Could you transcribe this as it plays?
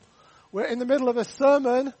We're in the middle of a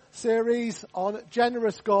sermon series on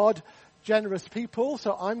generous God, generous people.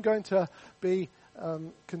 So I'm going to be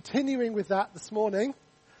continuing with that this morning.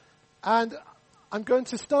 And I'm going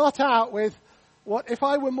to start out with what, if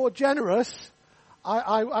I were more generous,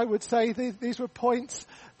 I would say these were points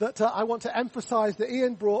that I want to emphasize that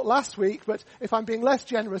Ian brought last week. But if I'm being less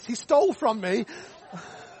generous, he stole from me.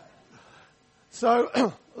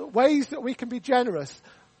 So ways that we can be generous.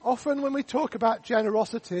 Often when we talk about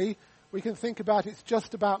generosity, we can think about it's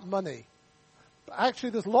just about money. But actually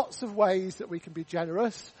there's lots of ways that we can be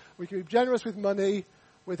generous. We can be generous with money,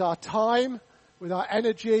 with our time, with our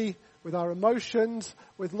energy, with our emotions,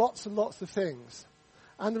 with lots and lots of things.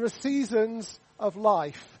 And there are seasons of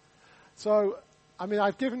life. So,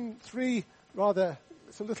 I've given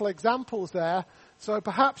some little examples there. So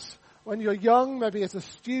perhaps when you're young, maybe as a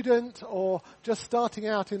student or just starting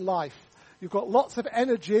out in life, you've got lots of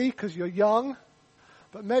energy because you're young.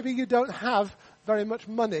 But maybe you don't have very much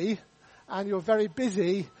money and you're very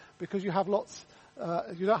busy because you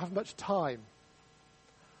don't have much time.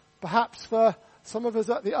 Perhaps for some of us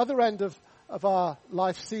at the other end of our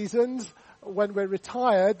life seasons, when we're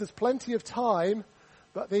retired, there's plenty of time,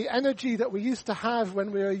 but the energy that we used to have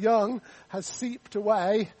when we were young has seeped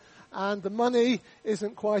away and the money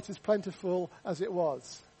isn't quite as plentiful as it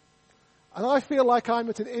was. And I feel like I'm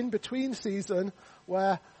at an in-between season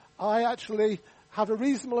where I actually have a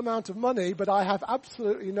reasonable amount of money, but I have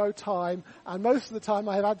absolutely no time, and most of the time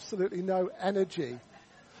I have absolutely no energy.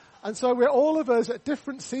 And so we're all of us at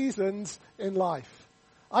different seasons in life.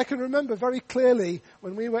 I can remember very clearly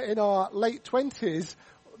when we were in our late 20s,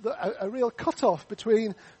 a real cut-off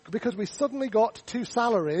because we suddenly got 2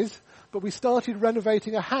 salaries, but we started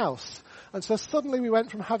renovating a house. And so suddenly we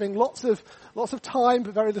went from having lots of time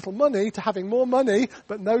but very little money to having more money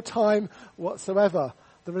but no time whatsoever.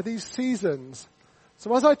 There are these seasons.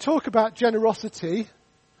 So as I talk about generosity,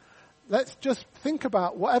 let's just think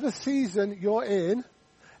about whatever season you're in.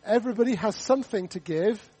 Everybody has something to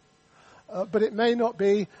give, but it may not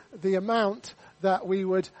be the amount that we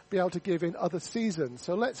would be able to give in other seasons.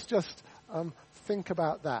 So let's just think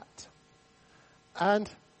about that. And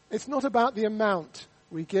it's not about the amount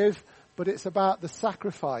we give, but it's about the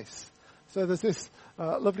sacrifice. So there's this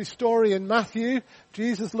lovely story in Matthew.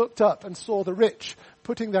 Jesus looked up and saw the rich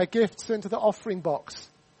putting their gifts into the offering box.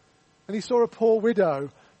 And he saw a poor widow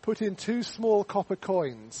put in 2 small copper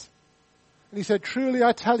coins. And he said, "Truly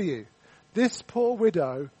I tell you, this poor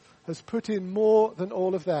widow has put in more than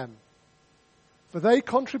all of them. For they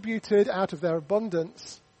contributed out of their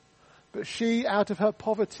abundance, but she out of her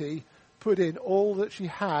poverty put in all that she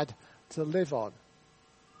had to live on."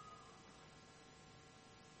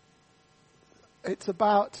 It's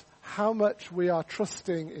about how much we are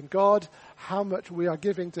trusting in God, how much we are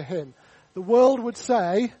giving to Him. The world would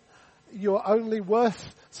say you're only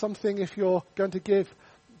worth something if you're going to give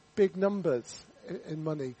big numbers in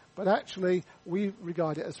money. But actually, we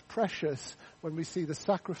regard it as precious when we see the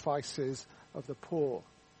sacrifices of the poor.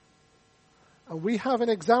 And we have an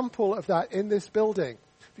example of that in this building.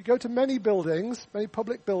 If you go to many buildings, many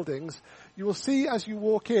public buildings, you will see as you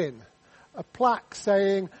walk in a plaque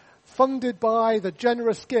saying, "Funded by the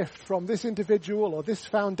generous gift from this individual or this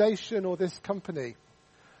foundation or this company."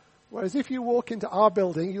 Whereas if you walk into our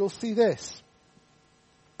building, you'll see this.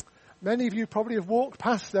 Many of you probably have walked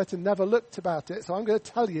past that and never looked about it, so I'm going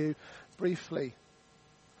to tell you briefly.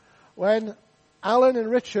 When Alan and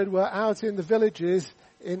Richard were out in the villages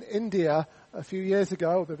in India a few years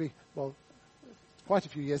ago, quite a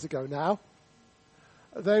few years ago now,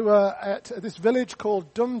 they were at this village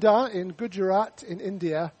called Dumda in Gujarat in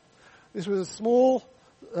India. This was a small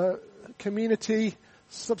community,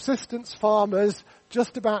 subsistence farmers,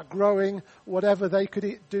 just about growing whatever they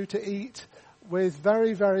could do to eat with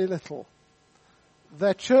very, very little.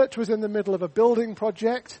 Their church was in the middle of a building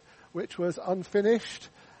project, which was unfinished,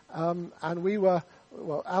 and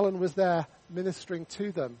Alan was there ministering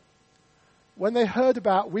to them. When they heard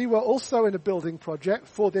we were also in a building project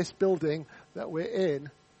for this building that we're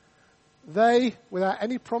in, they, without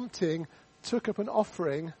any prompting, took up an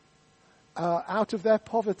offering out of their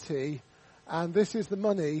poverty, and this is the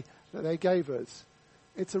money that they gave us.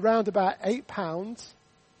 It's around about £8.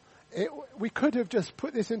 We could have just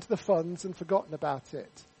put this into the funds and forgotten about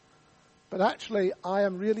it. But actually, I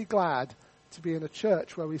am really glad to be in a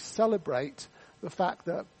church where we celebrate the fact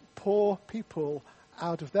that poor people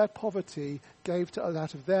out of their poverty gave to us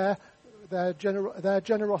out of their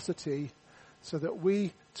generosity, so that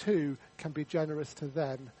we too can be generous to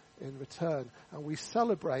them in return. And we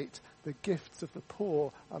celebrate the gifts of the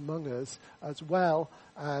poor among us as well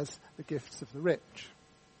as the gifts of the rich.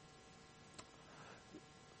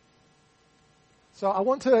 So I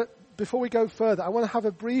want to, before we go further, I want to have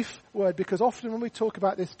a brief word, because often when we talk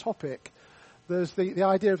about this topic, there's the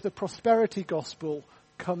idea of the prosperity gospel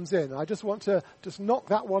comes in. I just want to just knock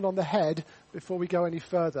that one on the head before we go any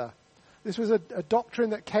further. This was a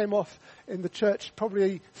doctrine that came off in the church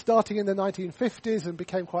probably starting in the 1950s and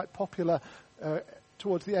became quite popular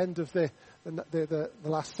towards the end of the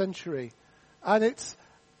last century. And it's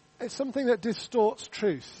something that distorts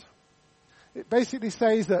truth. It basically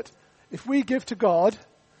says that if we give to God,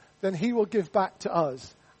 then he will give back to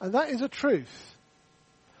us. And that is a truth.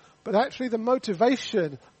 But actually the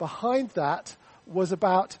motivation behind that was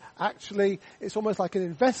about, actually, it's almost like an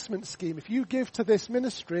investment scheme. If you give to this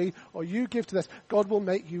ministry or you give to this, God will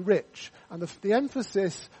make you rich. And the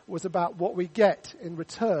emphasis was about what we get in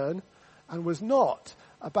return and was not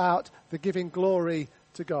about the giving glory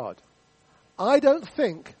to God. I don't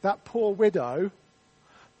think that poor widow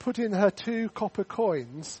put in her 2 copper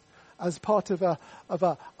coins as part of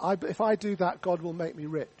if I do that, God will make me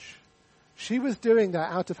rich. She was doing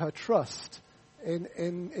that out of her trust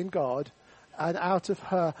in God and out of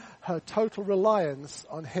her total reliance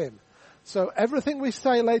on him. So everything we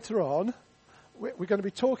say later on, we're going to be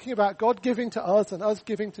talking about God giving to us and us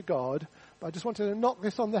giving to God. But I just wanted to knock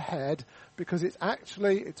this on the head, because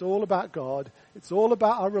it's all about God. It's all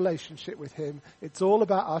about our relationship with him. It's all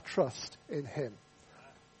about our trust in him.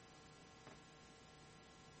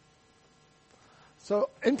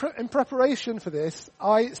 So in preparation for this,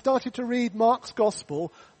 I started to read Mark's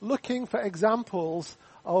Gospel, looking for examples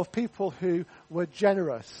of people who were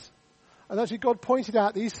generous. And actually God pointed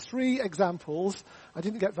out these 3 examples. I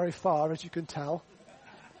didn't get very far, as you can tell.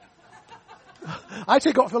 I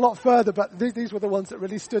actually got a lot further, but these were the ones that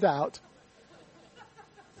really stood out.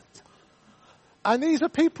 And these are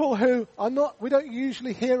people who we don't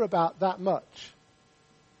usually hear about that much.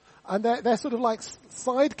 And they're sort of like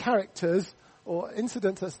side characters or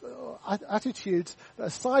incidents or attitudes that are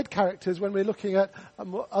side characters when we're looking at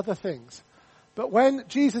other things. But when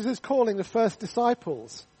Jesus is calling the first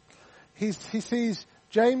disciples, he sees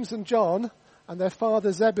James and John and their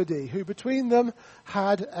father Zebedee, who between them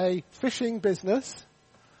had a fishing business.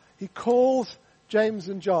 He calls James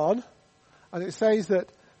and John, and it says that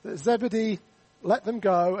Zebedee let them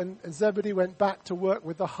go, and Zebedee went back to work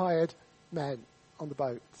with the hired men on the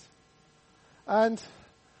boat. And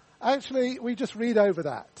actually, we just read over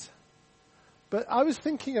that. But I was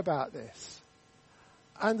thinking about this.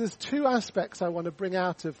 And there's 2 aspects I want to bring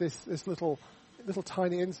out of this little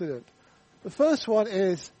tiny incident. The first one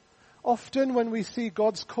is, often when we see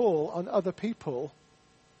God's call on other people,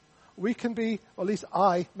 we can be, or at least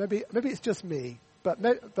maybe it's just me, but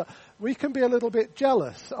we can be a little bit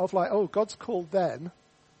jealous of like, oh, God's called them.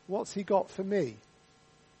 What's he got for me?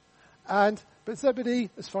 But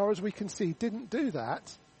Zebedee, as far as we can see, didn't do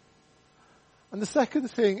that. And the second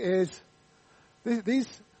thing is,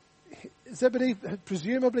 Zebedee had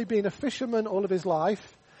presumably been a fisherman all of his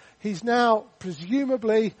life. He's now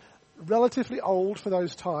presumably relatively old for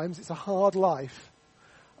those times. It's a hard life.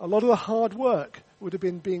 A lot of the hard work would have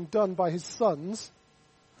been being done by his sons.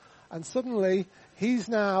 And suddenly, he's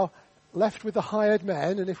now left with the hired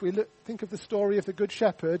men. And if we think of the story of the Good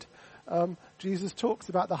Shepherd, Jesus talks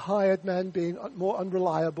about the hired men being more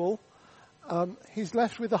unreliable. He's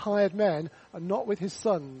left with the hired men and not with his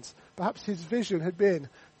sons. Perhaps his vision had been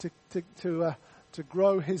to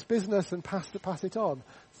grow his business and pass it on.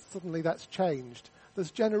 Suddenly that's changed.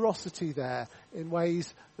 There's generosity there in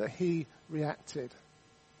ways that he reacted.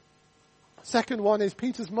 Second one is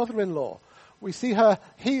Peter's mother-in-law. We see her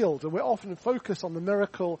healed, and we're often focused on the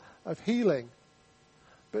miracle of healing.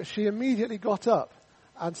 But she immediately got up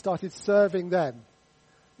and started serving them.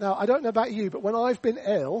 Now, I don't know about you, but when I've been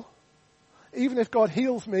ill, even if God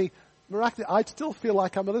heals me miraculously, I still feel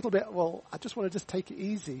like I'm a little bit, I just want to just take it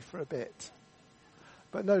easy for a bit.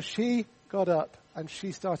 But no, she got up and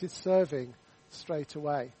she started serving straight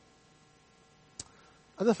away.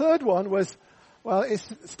 And the third one was, it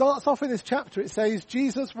starts off in this chapter, it says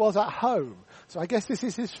Jesus was at home. So I guess this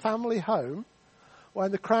is his family home,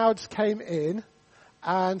 when the crowds came in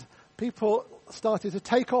and people started to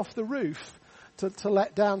take off the roof to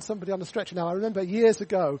let down somebody on a stretcher. Now, I remember years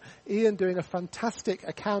ago, Ian doing a fantastic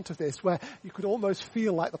account of this, where you could almost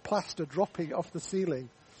feel like the plaster dropping off the ceiling.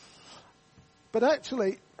 But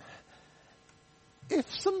actually,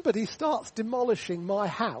 if somebody starts demolishing my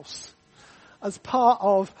house as part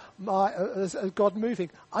of as God moving,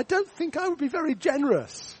 I don't think I would be very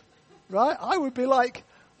generous, right? I would be like,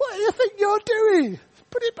 what do you think you're doing?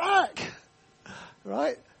 Put it back,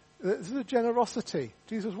 right? This is a generosity.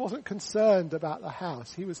 Jesus wasn't concerned about the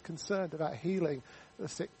house. He was concerned about healing the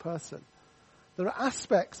sick person. there are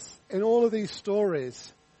aspects in all of these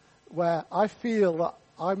stories where I feel that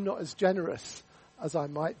I'm not as generous as I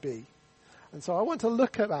might be. And so I want to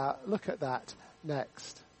look at that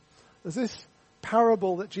next. There's this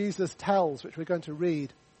parable that Jesus tells, which we're going to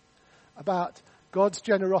read, about God's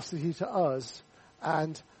generosity to us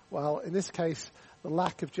and, well, in this case, the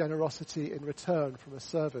lack of generosity in return from a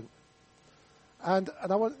servant. And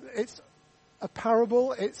it's a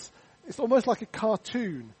parable. It's almost like a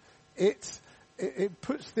cartoon. It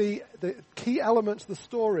puts the key elements of the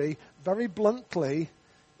story very bluntly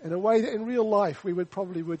in a way that in real life we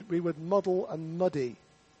would muddle and muddy.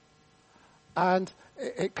 And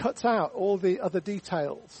it cuts out all the other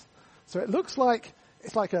details. So it looks like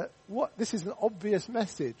this is an obvious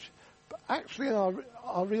message, but actually in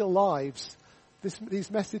our real lives, these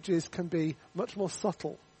messages can be much more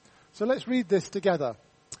subtle. So let's read this together.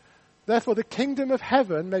 Therefore the kingdom of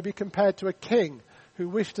heaven may be compared to a king who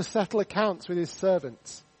wished to settle accounts with his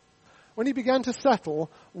servants. When he began to settle,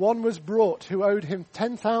 one was brought who owed him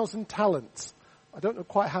 10,000 talents. I don't know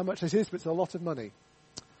quite how much it is, but it's a lot of money.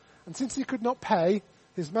 And since he could not pay,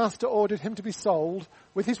 his master ordered him to be sold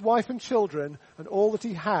with his wife and children and all that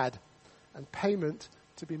he had, and payment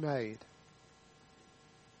to be made.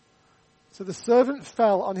 So the servant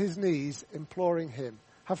fell on his knees, imploring him,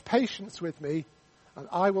 "Have patience with me, and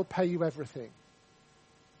I will pay you everything."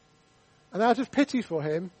 And out of pity for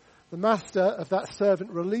him, the master of that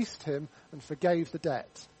servant released him and forgave the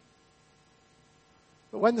debt.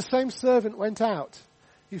 But when the same servant went out,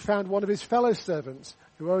 he found one of his fellow servants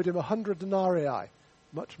who owed him 100 denarii,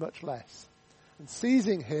 much, much less. And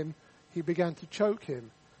seizing him, he began to choke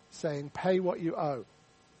him, saying, "Pay what you owe."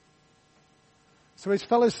 So his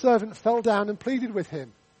fellow servant fell down and pleaded with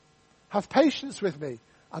him, "Have patience with me,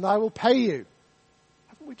 and I will pay you."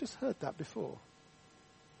 Haven't we just heard that before?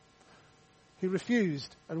 He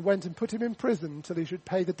refused and went and put him in prison until he should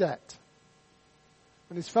pay the debt.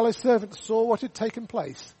 When his fellow servants saw what had taken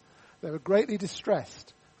place, they were greatly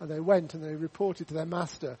distressed, and they went and they reported to their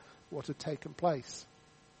master what had taken place.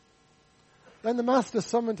 Then the master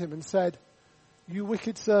summoned him and said, "You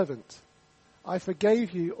wicked servant, I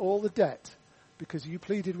forgave you all the debt because you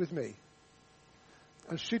pleaded with me.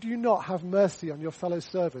 And should you not have mercy on your fellow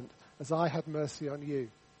servant as I had mercy on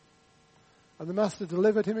you?" And the master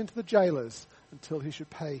delivered him into the jailers until he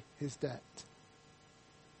should pay his debt.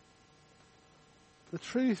 The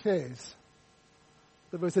truth is,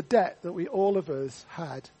 there was a debt that all of us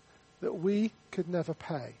had that we could never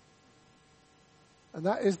pay. And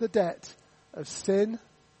that is the debt of sin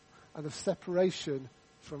and of separation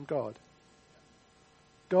from God.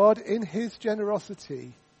 God, in his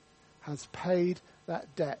generosity, has paid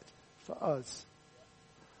that debt for us.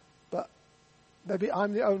 But maybe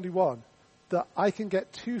I'm the only one that I can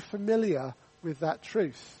get too familiar with that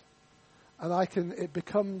truth. And it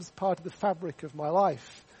becomes part of the fabric of my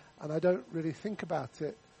life. And I don't really think about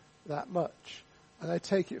it that much. And I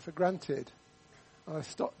take it for granted. And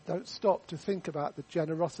I don't stop to think about the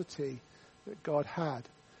generosity that God had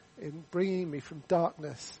in bringing me from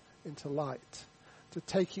darkness into light, to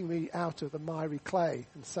taking me out of the miry clay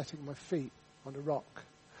and setting my feet on a rock,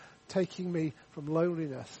 taking me from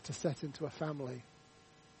loneliness to set into a family.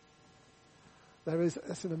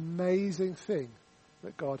 It's an amazing thing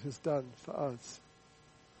that God has done for us.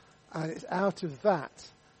 And it's out of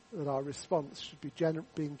that our response should be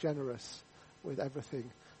being generous with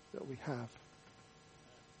everything that we have.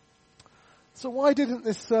 So why didn't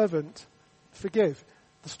this servant forgive?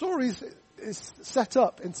 The story is set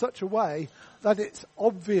up in such a way that it's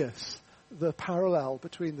obvious the parallel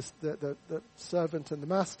between the servant and the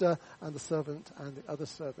master and the servant and the other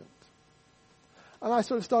servant. And I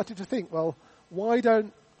sort of started to think, well, why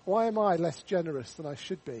am I less generous than I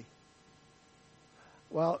should be?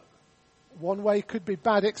 Well, one way could be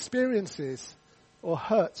bad experiences or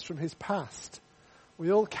hurts from his past. We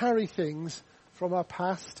all carry things from our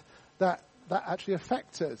past that actually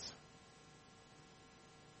affect us.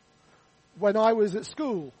 When I was at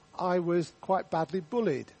school, I was quite badly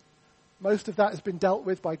bullied. Most of that has been dealt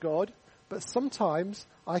with by God, but sometimes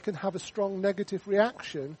I can have a strong negative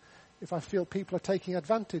reaction if I feel people are taking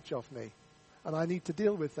advantage of me, and I need to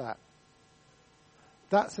deal with that.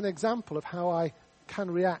 That's an example of how I can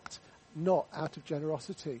react not out of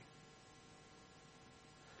generosity.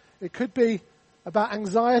 It could be about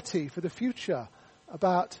anxiety for the future,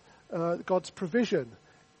 about God's provision.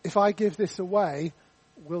 If I give this away,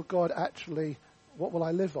 will God actually, what will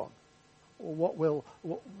I live on? Or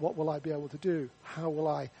what will I be able to do? How will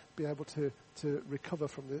I be able to recover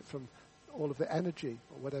from all of the energy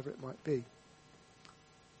or whatever it might be?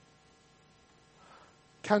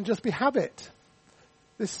 Can just be habit.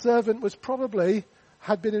 this servant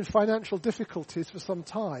had been in financial difficulties for some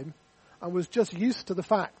time and was just used to the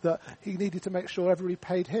fact that he needed to make sure everybody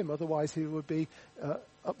paid him, otherwise he would be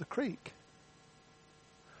up the creek.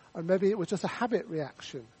 And maybe it was just a habit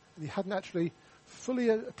reaction, and he hadn't actually fully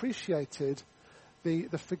appreciated the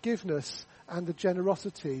forgiveness and the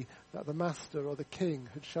generosity that the master or the king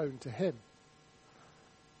had shown to him.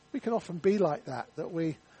 We can often be like that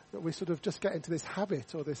we sort of just get into this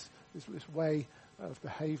habit or this way of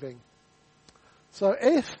behaving. So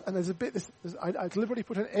and there's a bit, I deliberately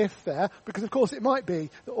put an if there, because of course it might be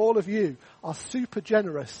that all of you are super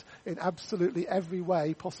generous in absolutely every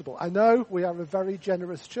way possible. I know we are a very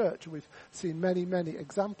generous church, and we've seen many, many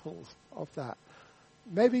examples of that.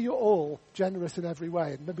 Maybe you're all generous in every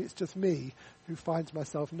way, and maybe it's just me who finds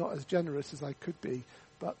myself not as generous as I could be,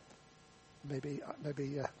 but maybe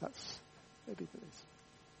it is.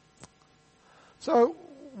 So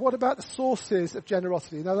what about the sources of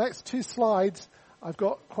generosity? Now, the next 2 slides, I've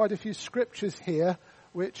got quite a few scriptures here,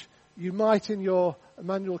 which you might, in your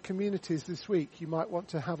Emmanuel communities this week, you might want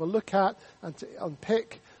to have a look at and to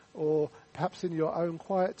unpick, or perhaps in your own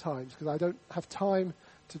quiet times, because I don't have time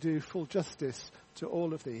to do full justice to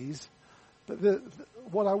all of these. But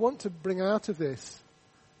what I want to bring out of this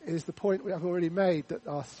is the point we have already made, that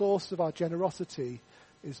our source of our generosity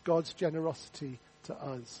is God's generosity to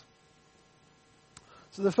us.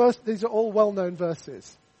 So these are all well-known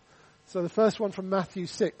verses. So the first one from Matthew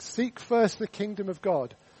 6, seek first the kingdom of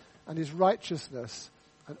God and his righteousness,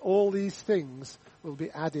 and all these things will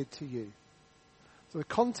be added to you. So the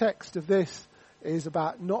context of this is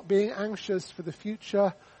about not being anxious for the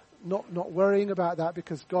future, not worrying about that,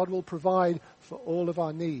 because God will provide for all of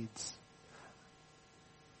our needs.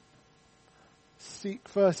 Seek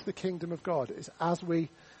first the kingdom of God. It's as we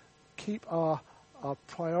keep our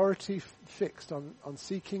priority fixed on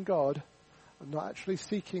seeking God, and not actually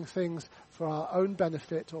seeking things for our own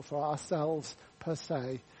benefit or for ourselves per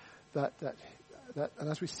se, that and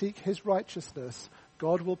as we seek his righteousness,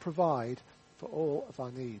 God will provide for all of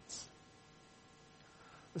our needs.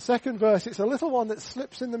 The second verse, it's a little one that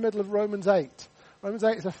slips in the middle of Romans 8. Romans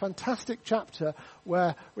 8 is a fantastic chapter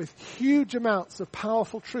where, with huge amounts of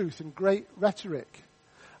powerful truth and great rhetoric,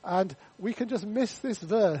 and we can just miss this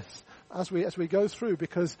verse as we go through,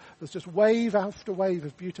 because there's just wave after wave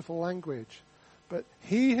of beautiful language. But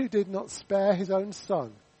he who did not spare his own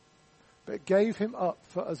son, but gave him up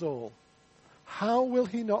for us all, how will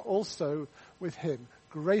he not also with him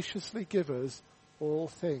graciously give us all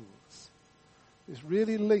things? This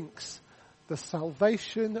really links the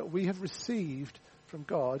salvation that we have received from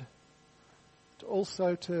God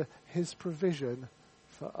also to his provision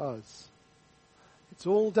for us. It's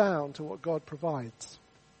all down to what God provides.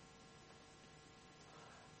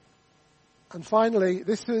 And finally,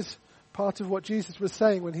 this is part of what Jesus was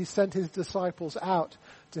saying when he sent his disciples out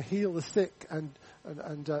to heal the sick and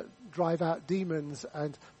drive out demons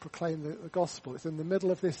and proclaim the gospel. It's in the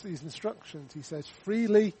middle of these instructions. He says,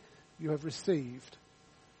 freely you have received,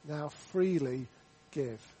 now freely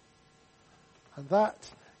give. And that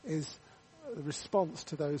is the response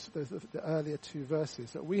to the earlier 2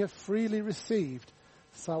 verses, that we have freely received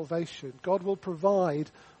salvation. God will provide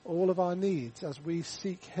all of our needs as we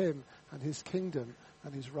seek him and his kingdom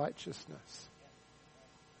and his righteousness.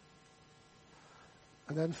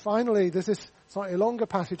 And then finally, there's this slightly longer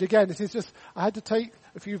passage. Again, this is just, I had to take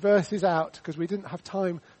a few verses out because we didn't have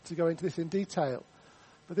time to go into this in detail.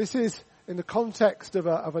 But this is in the context of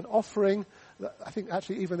an offering that I think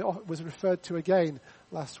actually even was referred to again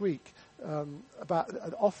last week, about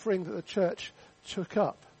an offering that the church took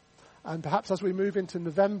up. And perhaps as we move into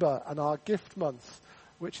November and our gift month,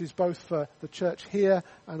 which is both for the church here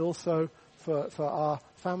and also for our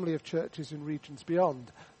family of churches in regions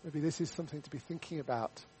beyond, maybe this is something to be thinking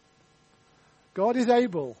about. God is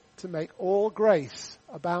able to make all grace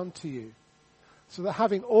abound to you, so that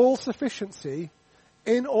having all sufficiency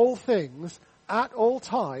in all things at all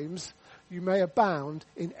times, you may abound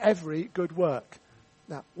in every good work.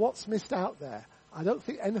 Now, what's missed out there? I don't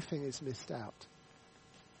think anything is missed out.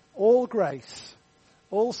 All grace,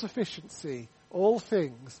 all sufficiency, all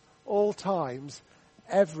things, all times,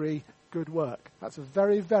 every good work. That's a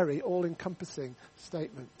very, very all-encompassing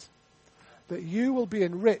statement. That you will be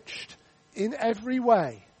enriched in every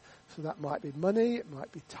way. So that might be money, it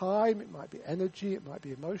might be time, it might be energy, it might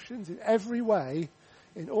be emotions, in every way,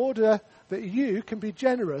 in order that you can be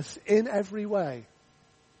generous in every way,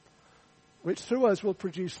 which through us will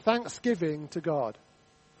produce thanksgiving to God.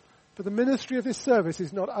 For the ministry of this service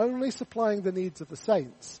is not only supplying the needs of the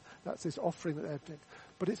saints, that's this offering that they're doing,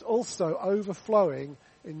 but it's also overflowing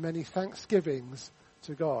in many thanksgivings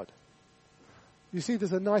to God. you see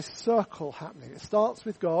there's a nice circle happening. It starts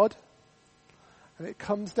with God, and it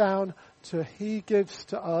comes down to He gives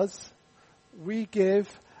to us, we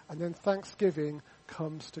give, and then thanksgiving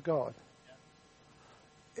comes to God.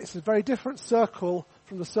 It's a very different circle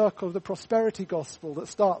from the circle of the prosperity gospel that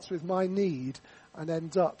starts with my need and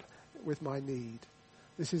ends up with my need.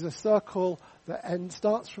 This is a circle that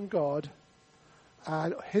starts from God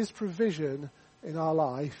and His provision in our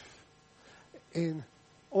life in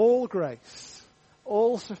all grace,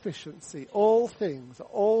 all sufficiency, all things,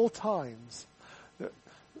 all times,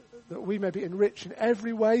 that we may be enriched in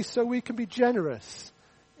every way so we can be generous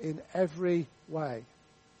in every way.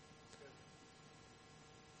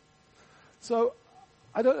 So,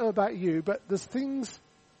 I don't know about you, but there's things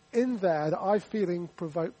in there that I'm feeling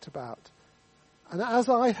provoked about. And as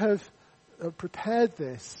I have prepared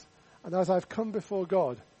this, and as I've come before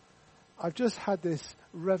God, I've just had this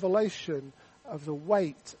revelation of the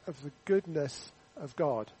weight of the goodness of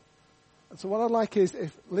God. And so what I'd like is,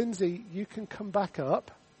 if Lindsay, you can come back up,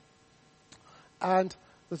 and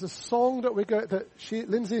there's a song that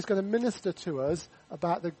Lindsay is going to minister to us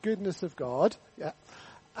about the goodness of God. Yeah.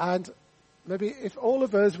 And maybe if all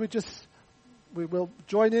of us, we will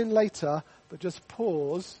join in later, but just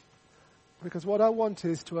pause, because what I want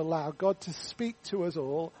is to allow God to speak to us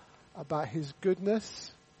all about His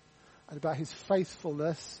goodness and about His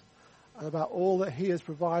faithfulness and about all that He has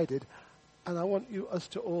provided. And I want us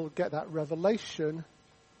to all get that revelation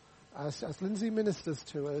as Lindsay ministers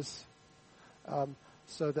to us, and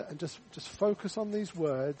just focus on these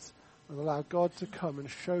words and allow God to come and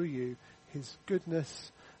show you His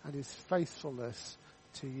goodness and His faithfulness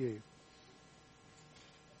to you.